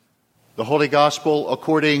The Holy Gospel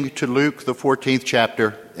according to Luke, the 14th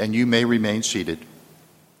chapter, and you may remain seated.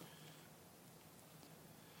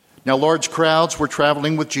 Now large crowds were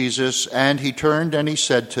traveling with Jesus, and he turned and he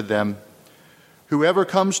said to them, "Whoever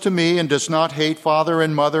comes to me and does not hate father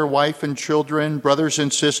and mother, wife and children, brothers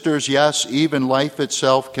and sisters, yes, even life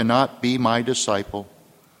itself, cannot be my disciple.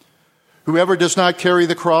 Whoever does not carry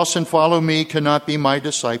the cross and follow me cannot be my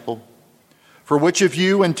disciple. For which of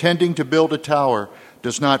you, intending to build a tower,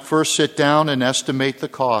 does not first sit down and estimate the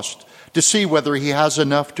cost to see whether he has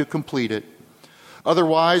enough to complete it?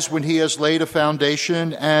 Otherwise, when he has laid a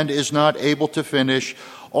foundation and is not able to finish,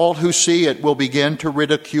 all who see it will begin to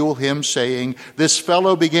ridicule him, saying, 'This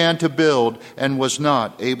fellow began to build and was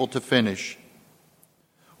not able to finish.'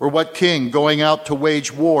 Or what king, going out to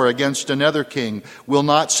wage war against another king, will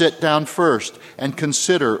not sit down first and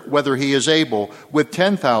consider whether he is able, with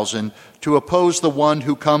 10,000, to oppose the one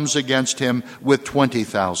who comes against him with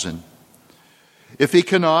 20,000? If he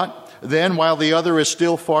cannot, then while the other is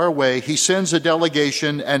still far away, he sends a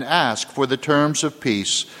delegation and asks for the terms of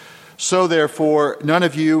peace. So therefore, none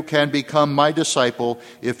of you can become my disciple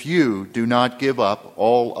if you do not give up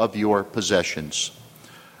all of your possessions."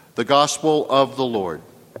 The Gospel of the Lord.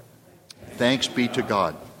 Thanks be to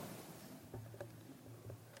God.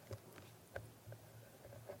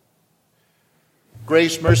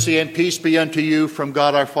 Grace, mercy, and peace be unto you from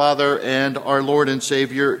God our Father and our Lord and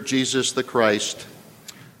Savior, Jesus the Christ.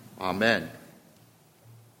 Amen.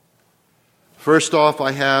 First off,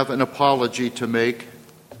 I have an apology to make.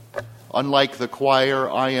 Unlike the choir,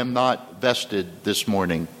 I am not vested this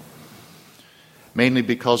morning, mainly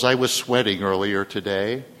because I was sweating earlier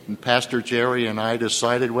today. And Pastor Jerry and I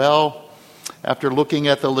decided, well, after looking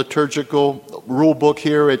at the liturgical rule book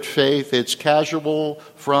here at Faith, it's casual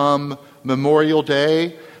from Memorial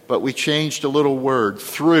Day, but we changed a little word,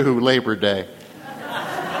 through Labor Day.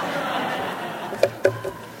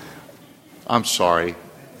 I'm sorry.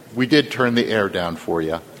 We did turn the air down for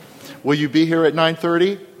you. Will you be here at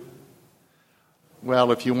 9:30?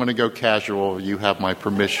 Well, if you want to go casual, you have my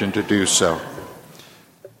permission to do so.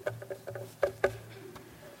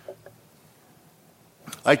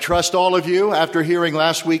 I trust all of you, after hearing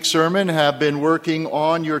last week's sermon, have been working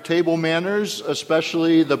on your table manners,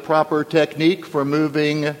 especially the proper technique for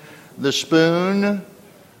moving the spoon.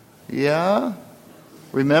 Yeah?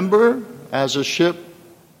 Remember, as a ship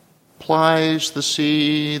plies the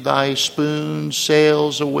sea, thy spoon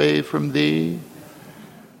sails away from thee.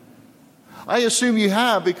 I assume you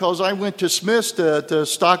have, because I went to Smith's to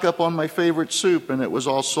stock up on my favorite soup, and it was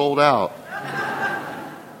all sold out.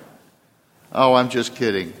 Oh, I'm just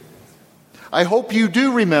kidding. I hope you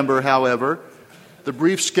do remember, however, the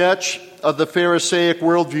brief sketch of the Pharisaic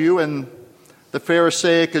worldview and the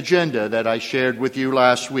Pharisaic agenda that I shared with you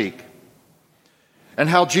last week. And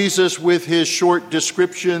how Jesus, with his short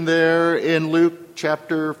description there in Luke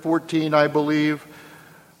chapter 14, I believe,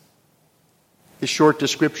 his short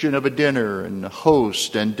description of a dinner and a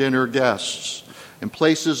host and dinner guests, in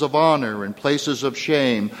places of honor and places of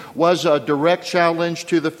shame, was a direct challenge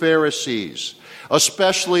to the Pharisees,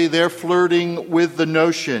 especially their flirting with the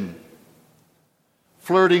notion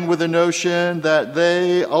that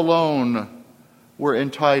they alone were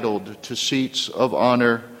entitled to seats of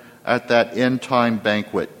honor at that end-time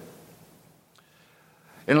banquet.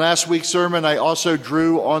 In last week's sermon, I also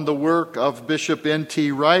drew on the work of Bishop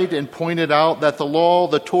N.T. Wright and pointed out that the law,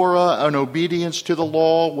 the Torah, and obedience to the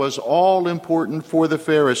law was all important for the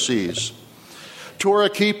Pharisees. Torah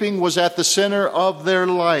keeping was at the center of their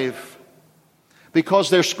life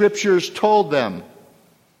because their scriptures told them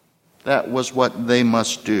that was what they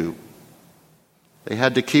must do. They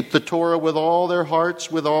had to keep the Torah with all their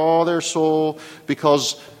hearts, with all their soul,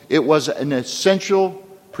 because it was an essential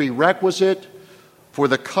prerequisite for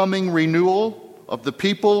the coming renewal of the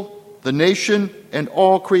people, the nation, and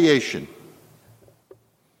all creation.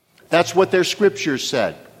 That's what their scriptures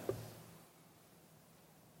said.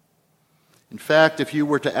 In fact, if you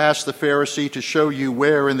were to ask the Pharisee to show you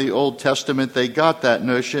where in the Old Testament they got that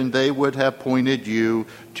notion, they would have pointed you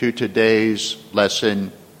to today's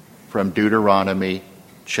lesson from Deuteronomy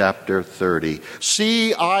chapter 30.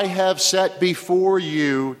 See, I have set before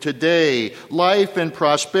you today life and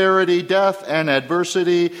prosperity, death and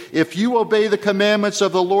adversity. If you obey the commandments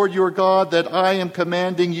of the Lord your God that I am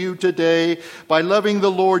commanding you today, by loving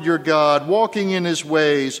the Lord your God, walking in his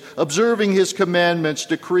ways, observing his commandments,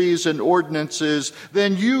 decrees, and ordinances,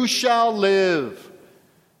 then you shall live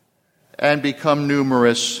and become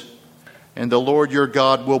numerous. And the Lord your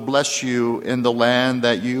God will bless you in the land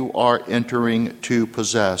that you are entering to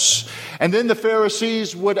possess. And then the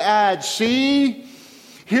Pharisees would add, see,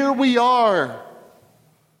 here we are.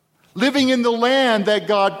 living in the land that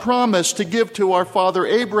God promised to give to our father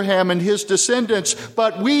Abraham and his descendants.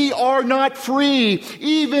 But we are not free,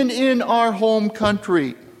 even in our home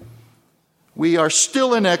country. We are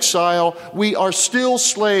still in exile. We are still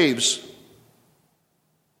slaves.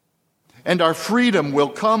 And our freedom will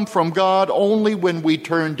come from God only when we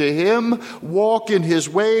turn to Him, walk in His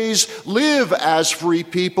ways, live as free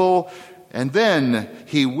people, and then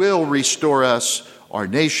He will restore us, our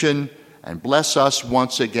nation, and bless us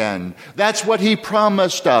once again. That's what He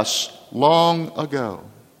promised us long ago.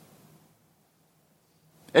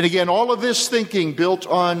 And again, all of this thinking built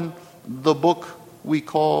on the book we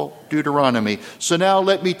call Deuteronomy. So now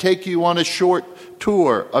let me take you on a short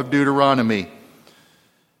tour of Deuteronomy.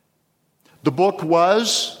 The book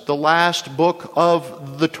was the last book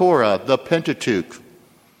of the Torah, the Pentateuch.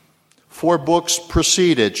 4 books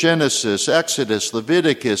preceded: Genesis, Exodus,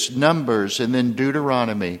 Leviticus, Numbers, and then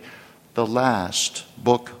Deuteronomy, the last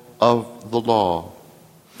book of the law.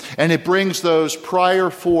 And it brings those prior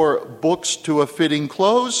 4 books to a fitting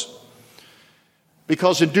close,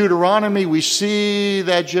 because in Deuteronomy we see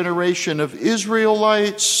that generation of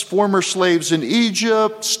Israelites, former slaves in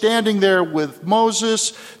Egypt, standing there with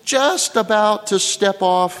Moses, just about to step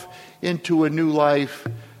off into a new life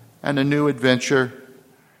and a new adventure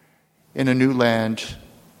in a new land,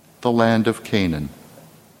 the land of Canaan.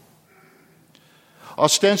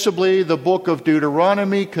 Ostensibly, the book of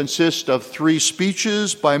Deuteronomy consists of 3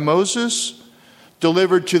 speeches by Moses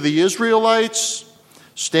delivered to the Israelites,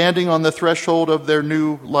 standing on the threshold of their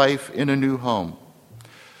new life in a new home.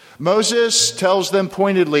 Moses tells them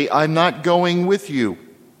pointedly, I'm not going with you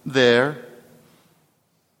there.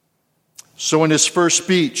 So in his first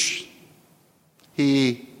speech,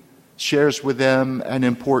 he shares with them an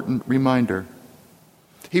important reminder.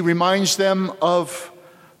 He reminds them of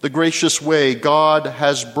the gracious way God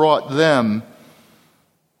has brought them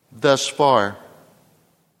thus far,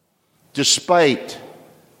 despite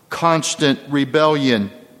constant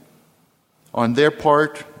rebellion on their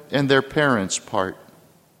part and their parents' part.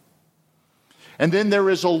 And then there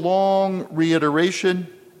is a long reiteration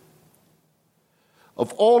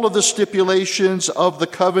of all of the stipulations of the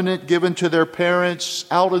covenant given to their parents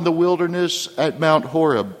out in the wilderness at Mount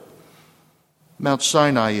Horeb, Mount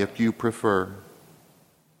Sinai if you prefer.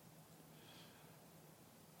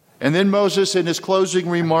 And then Moses, in his closing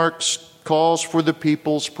remarks, calls for the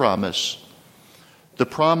people's promise, the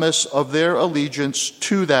promise of their allegiance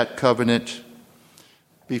to that covenant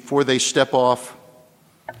before they step off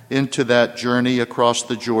into that journey across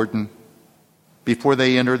the Jordan, before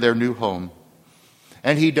they enter their new home.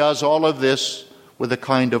 And he does all of this with a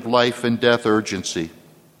kind of life and death urgency.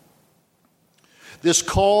 This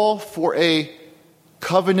call for a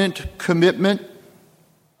covenant commitment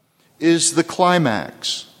is the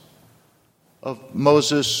climax of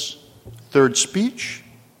Moses' third speech,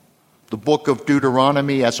 the book of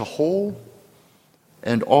Deuteronomy as a whole,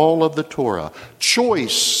 and all of the Torah.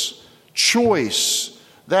 Choice.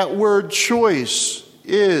 That word choice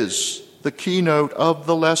is the keynote of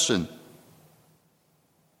the lesson.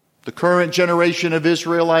 The current generation of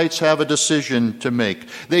Israelites have a decision to make.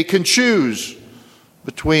 They can choose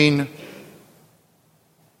between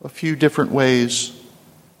a few different ways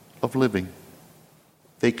of living.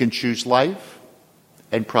 They can choose life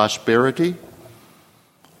and prosperity,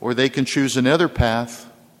 or they can choose another path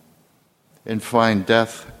and find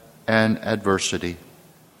death and adversity.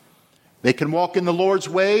 They can walk in the Lord's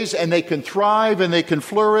ways and they can thrive and they can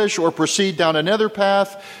flourish, or proceed down another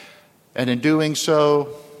path, and in doing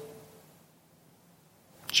so,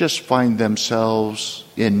 just find themselves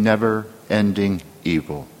in never-ending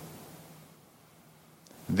evil.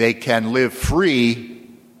 They can live free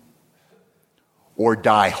or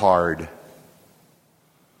die hard.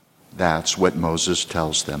 That's what Moses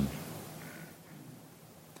tells them.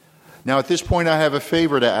 Now, at this point, I have a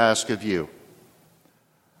favor to ask of you.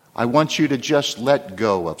 I want you to just let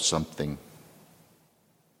go of something.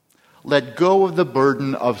 Let go of the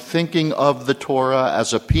burden of thinking of the Torah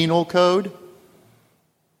as a penal code,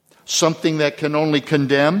 something that can only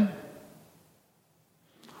condemn,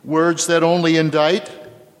 words that only indict,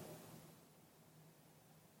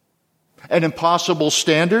 an impossible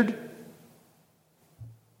standard.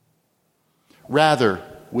 Rather,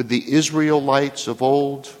 with the Israelites of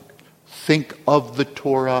old, think of the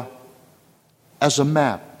Torah as a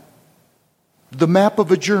map, the map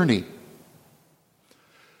of a journey,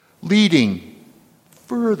 leading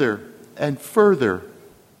further and further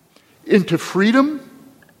into freedom,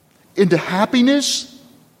 into happiness,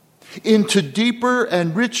 into deeper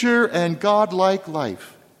and richer and God-like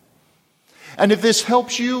life. And if this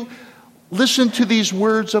helps you, listen to these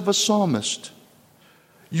words of a psalmist.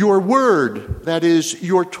 Your word, that is,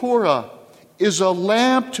 your Torah, is a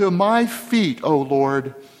lamp to my feet, O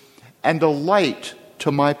Lord, and a light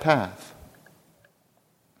to my path.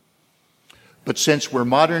 But since we're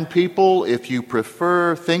modern people, if you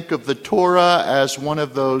prefer, think of the Torah as one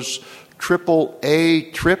of those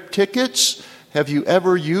AAA trip tickets. Have you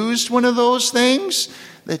ever used one of those things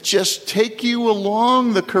that just take you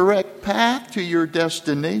along the correct path to your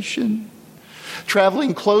destination?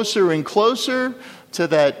 Traveling closer and closer to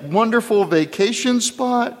that wonderful vacation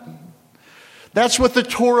spot. That's what the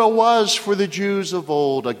Torah was for the Jews of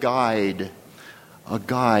old, a guide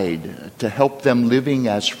to help them living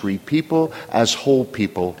as free people, as whole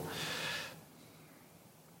people.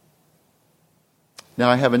 Now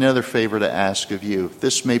I have another favor to ask of you.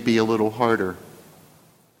 This may be a little harder.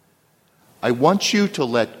 I want you to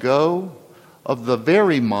let go of the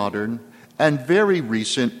very modern and very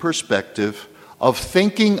recent perspective of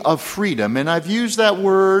thinking of freedom. And I've used that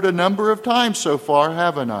word a number of times so far,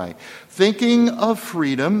 haven't I? Thinking of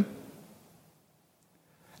freedom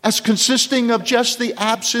as consisting of just the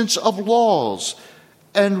absence of laws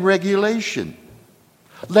and regulation.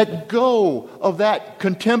 Let go of that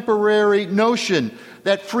contemporary notion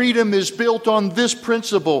that freedom is built on this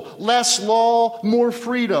principle: less law, more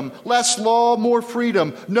freedom. Less law, more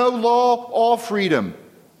freedom. No law, all freedom.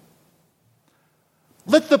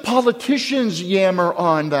 Let the politicians yammer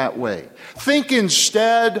on that way. Think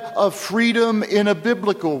instead of freedom in a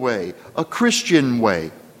biblical way, a Christian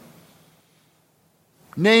way.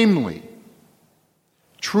 Namely,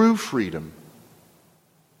 true freedom.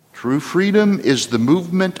 True freedom is the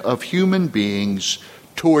movement of human beings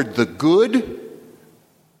toward the good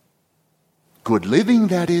living,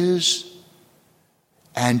 that is,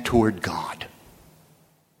 and toward God.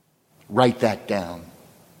 Write that down.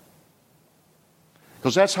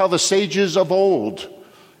 Because that's how the sages of old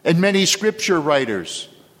and many scripture writers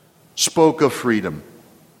spoke of freedom.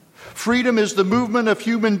 Freedom is the movement of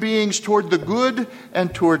human beings toward the good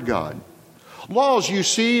and toward God. Laws, you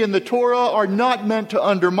see, in the Torah are not meant to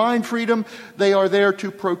undermine freedom. They are there to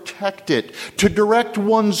protect it, to direct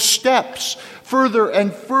one's steps further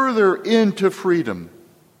and further into freedom,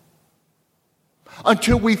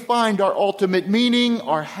 until we find our ultimate meaning,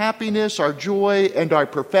 our happiness, our joy, and our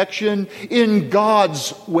perfection in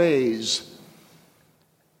God's ways.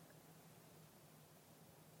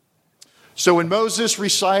 So when Moses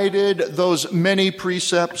recited those many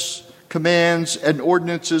precepts, commands, and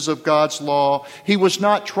ordinances of God's law, he was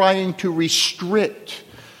not trying to restrict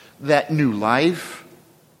that new life.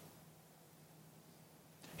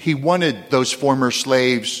 He wanted those former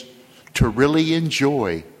slaves to really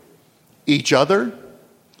enjoy each other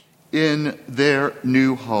in their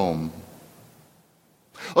new home.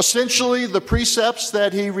 Essentially, the precepts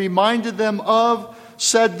that he reminded them of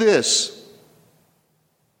said this: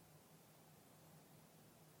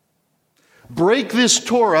 break this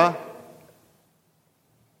Torah,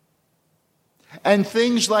 and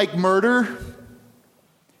things like murder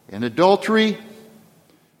and adultery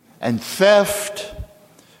and theft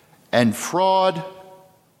and fraud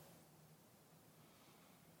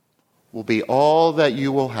will be all that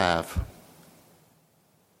you will have.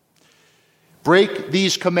 Break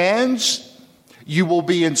these commands, you will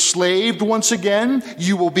be enslaved once again,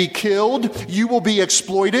 you will be killed, you will be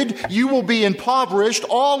exploited, you will be impoverished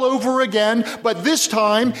all over again, but this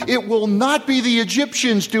time it will not be the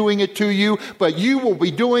Egyptians doing it to you, but you will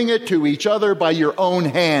be doing it to each other by your own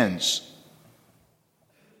hands.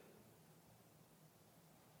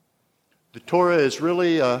 The Torah is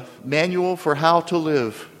really a manual for how to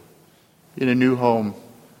live in a new home,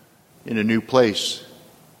 in a new place,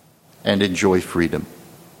 and enjoy freedom.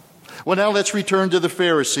 Well, now let's return to the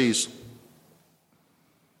Pharisees.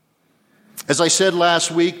 As I said last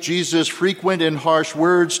week, Jesus' frequent and harsh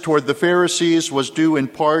words toward the Pharisees was due in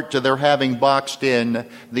part to their having boxed in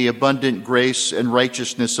the abundant grace and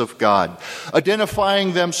righteousness of God,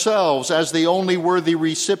 identifying themselves as the only worthy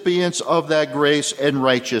recipients of that grace and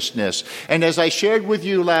righteousness. And as I shared with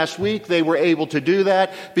you last week, they were able to do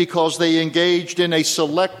that because they engaged in a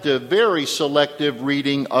selective, very selective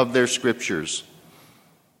reading of their scriptures.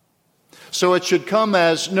 So it should come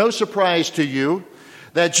as no surprise to you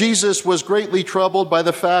that Jesus was greatly troubled by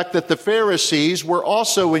the fact that the Pharisees were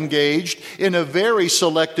also engaged in a very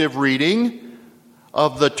selective reading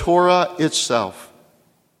of the Torah itself.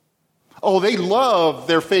 Oh, they loved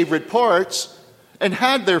their favorite parts and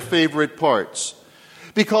had their favorite parts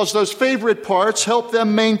because those favorite parts helped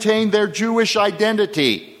them maintain their Jewish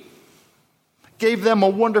identity, gave them a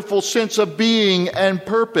wonderful sense of being and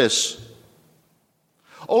purpose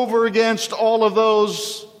over against all of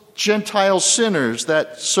those Gentile sinners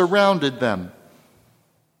that surrounded them.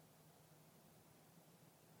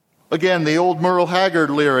 Again, the old Merle Haggard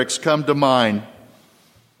lyrics come to mind.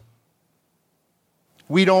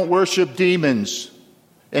 We don't worship demons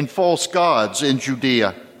and false gods in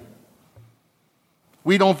Judea.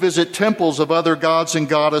 We don't visit temples of other gods and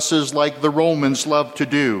goddesses like the Romans loved to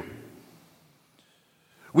do.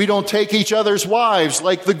 We don't take each other's wives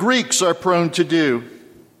like the Greeks are prone to do.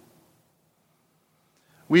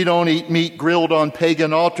 We don't eat meat grilled on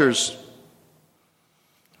pagan altars.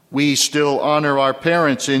 We still honor our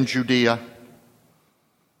parents in Judea.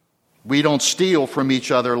 We don't steal from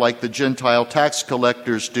each other like the Gentile tax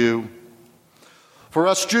collectors do. For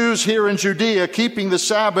us Jews here in Judea, keeping the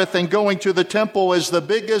Sabbath and going to the temple is the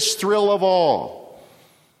biggest thrill of all.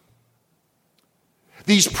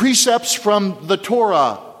 These precepts from the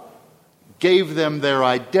Torah gave them their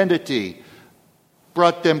identity,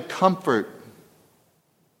 brought them comfort,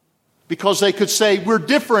 because they could say, we're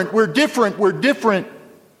different, we're different, we're different.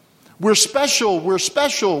 We're special, we're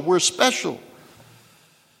special, we're special.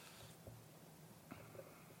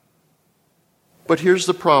 But here's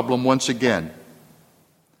the problem once again.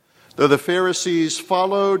 Though the Pharisees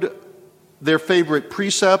followed their favorite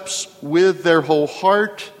precepts with their whole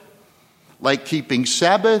heart, like keeping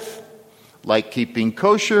Sabbath, like keeping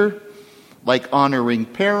kosher, like honoring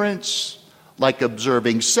parents, like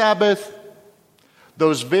observing Sabbath,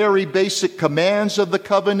 those very basic commands of the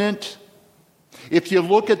covenant, if you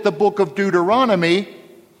look at the book of Deuteronomy,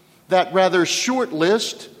 that rather short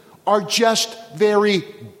list are just very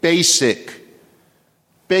basic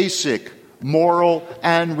moral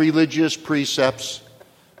and religious precepts.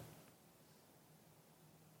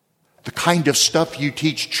 The kind of stuff you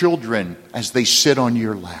teach children as they sit on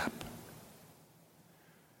your lap.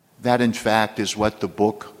 That, in fact, is what the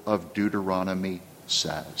book of Deuteronomy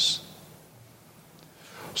says.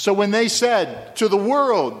 So when they said to the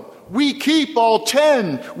world, we keep all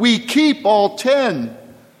 10, we keep all 10,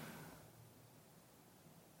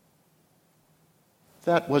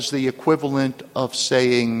 that was the equivalent of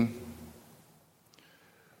saying,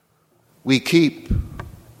 we keep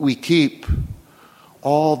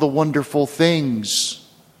all the wonderful things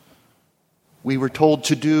we were told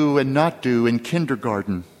to do and not do in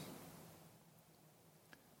kindergarten.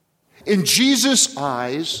 In Jesus'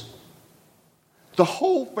 eyes, the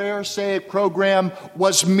whole Pharisaic program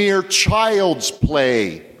was mere child's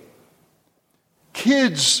play,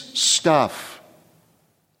 kids' stuff,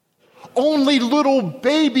 only little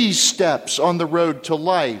baby steps on the road to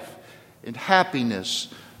life and happiness,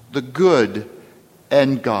 the good,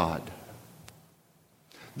 and God.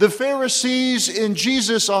 The Pharisees, in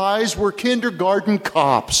Jesus' eyes, were kindergarten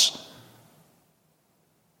cops.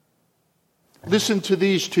 Listen to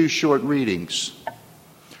these two short readings.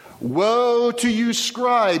 Woe to you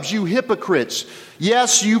scribes, you hypocrites!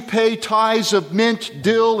 Yes, you pay tithes of mint,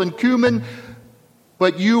 dill, and cumin,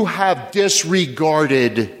 but you have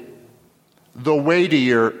disregarded the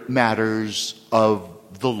weightier matters of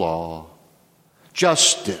the law.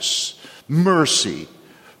 Justice, mercy,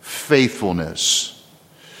 faithfulness.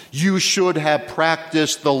 You should have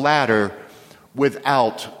practiced the latter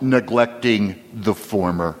without neglecting the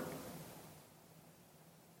former.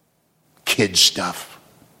 Kid stuff.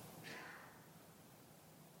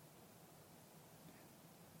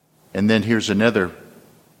 And then here's another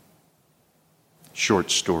short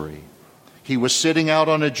story. He was sitting out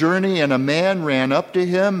on a journey, and a man ran up to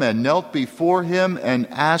him and knelt before him and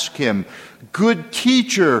asked him, "Good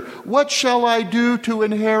teacher, what shall I do to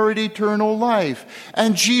inherit eternal life?"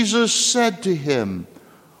 And Jesus said to him,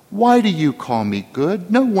 "Why do you call me good?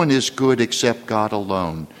 No one is good except God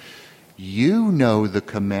alone. You know the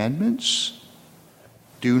commandments.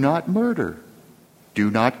 Do not murder. Do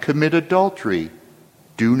not commit adultery.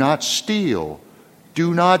 Do not steal.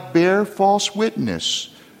 Do not bear false witness.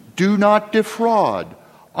 Do not defraud.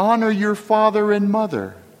 Honor your father and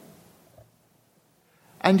mother."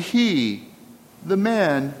 And he, the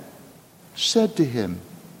man, said to him,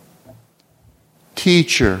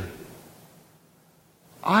 "Teacher,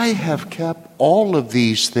 I have kept all of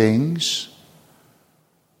these things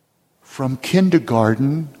from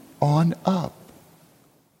kindergarten on up."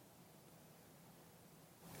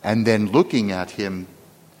 And then looking at him,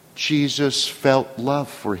 Jesus felt love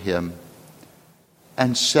for him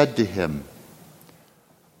and said to him,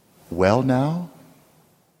 "Well now,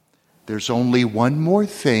 there's only one more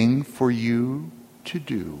thing for you to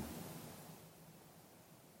do.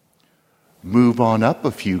 Move on up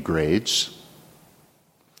a few grades,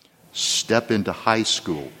 step into high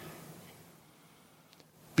school,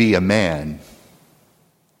 be a man,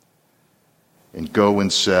 and go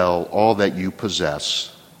and sell all that you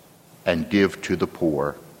possess and give to the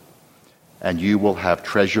poor, and you will have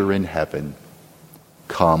treasure in heaven.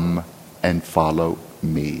 Come and follow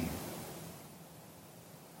me.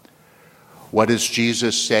 What is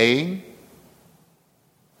Jesus saying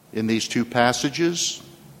in these two passages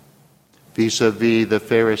vis-a-vis the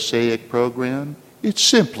Pharisaic program? It's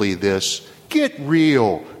simply this: get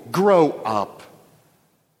real, grow up,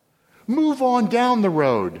 move on down the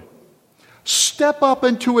road, step up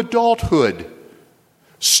into adulthood,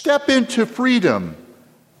 step into freedom,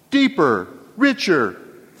 deeper, richer,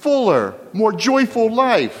 fuller, more joyful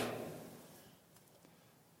life.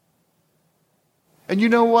 And you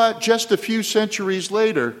know what? Just a few centuries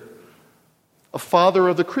later, a father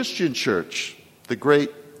of the Christian church, the great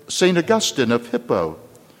St. Augustine of Hippo,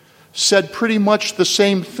 said pretty much the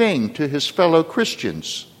same thing to his fellow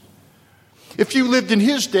Christians. If you lived in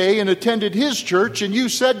his day and attended his church and you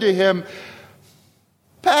said to him,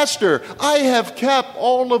 "Pastor, I have kept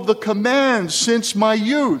all of the commands since my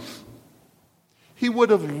youth," he would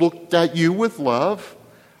have looked at you with love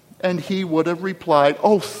and he would have replied,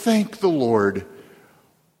 "Oh, thank the Lord.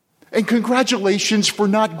 And congratulations for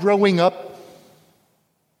not growing up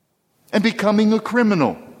and becoming a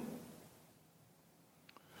criminal.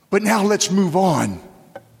 But now let's move on.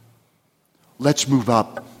 Let's move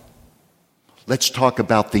up. Let's talk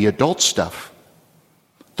about the adult stuff,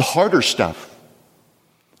 the harder stuff,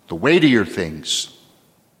 the weightier things.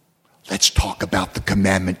 Let's talk about the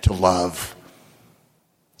commandment to love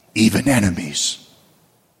even enemies."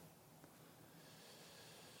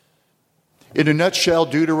 In a nutshell,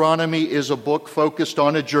 Deuteronomy is a book focused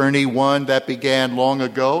on a journey, one that began long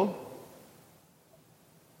ago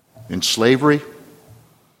in slavery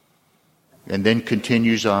and then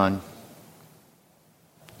continues on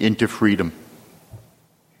into freedom.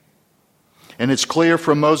 And it's clear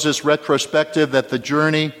from Moses' retrospective that the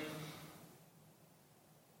journey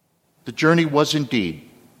was indeed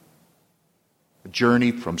a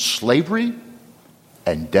journey from slavery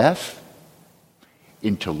and death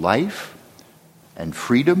into life and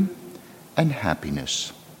freedom and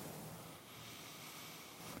happiness.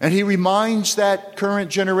 And he reminds that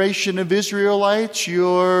current generation of Israelites,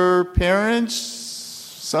 your parents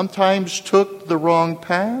sometimes took the wrong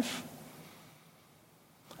path.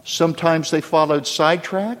 Sometimes they followed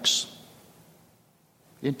sidetracks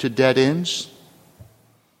into dead ends.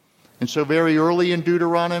 And so very early in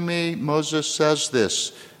Deuteronomy, Moses says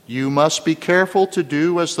this: "You must be careful to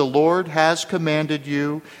do as the Lord has commanded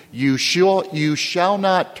you. You shall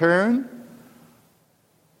not turn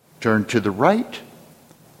to the right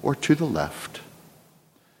or to the left.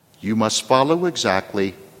 You must follow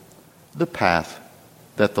exactly the path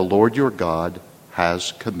that the Lord your God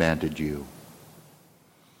has commanded you."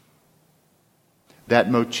 That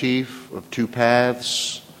motif of two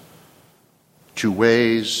paths, two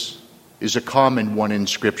ways, is a common one in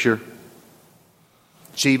Scripture.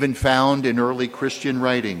 It's even found in early Christian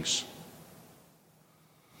writings.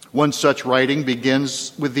 One such writing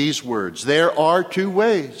begins with these words: "There are two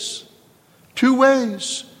ways. Two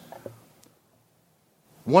ways.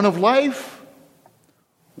 One of life,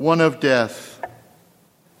 one of death.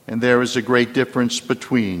 And there is a great difference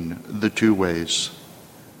between the two ways."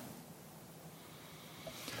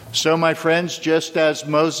 So, my friends, just as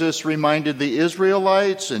Moses reminded the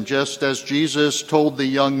Israelites and just as Jesus told the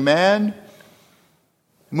young man,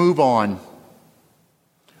 move on.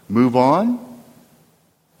 Move on.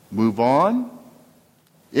 Move on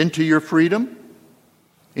into your freedom,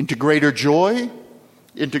 into greater joy,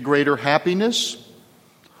 into greater happiness.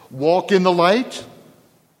 Walk in the light.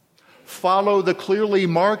 Follow the clearly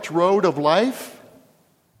marked road of life.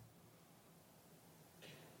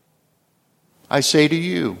 I say to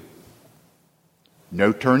you,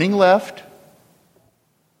 no turning left,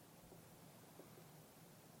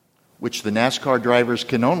 which the NASCAR drivers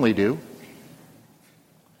can only do.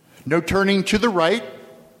 No turning to the right,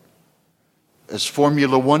 as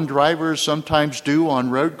Formula One drivers sometimes do on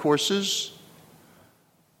road courses.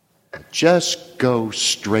 Just go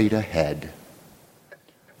straight ahead.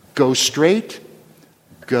 Go straight,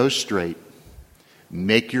 go straight.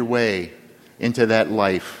 Make your way into that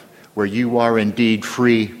life where you are indeed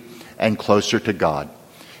free and closer to God.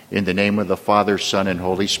 In the name of the Father, Son, and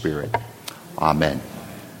Holy Spirit. Amen.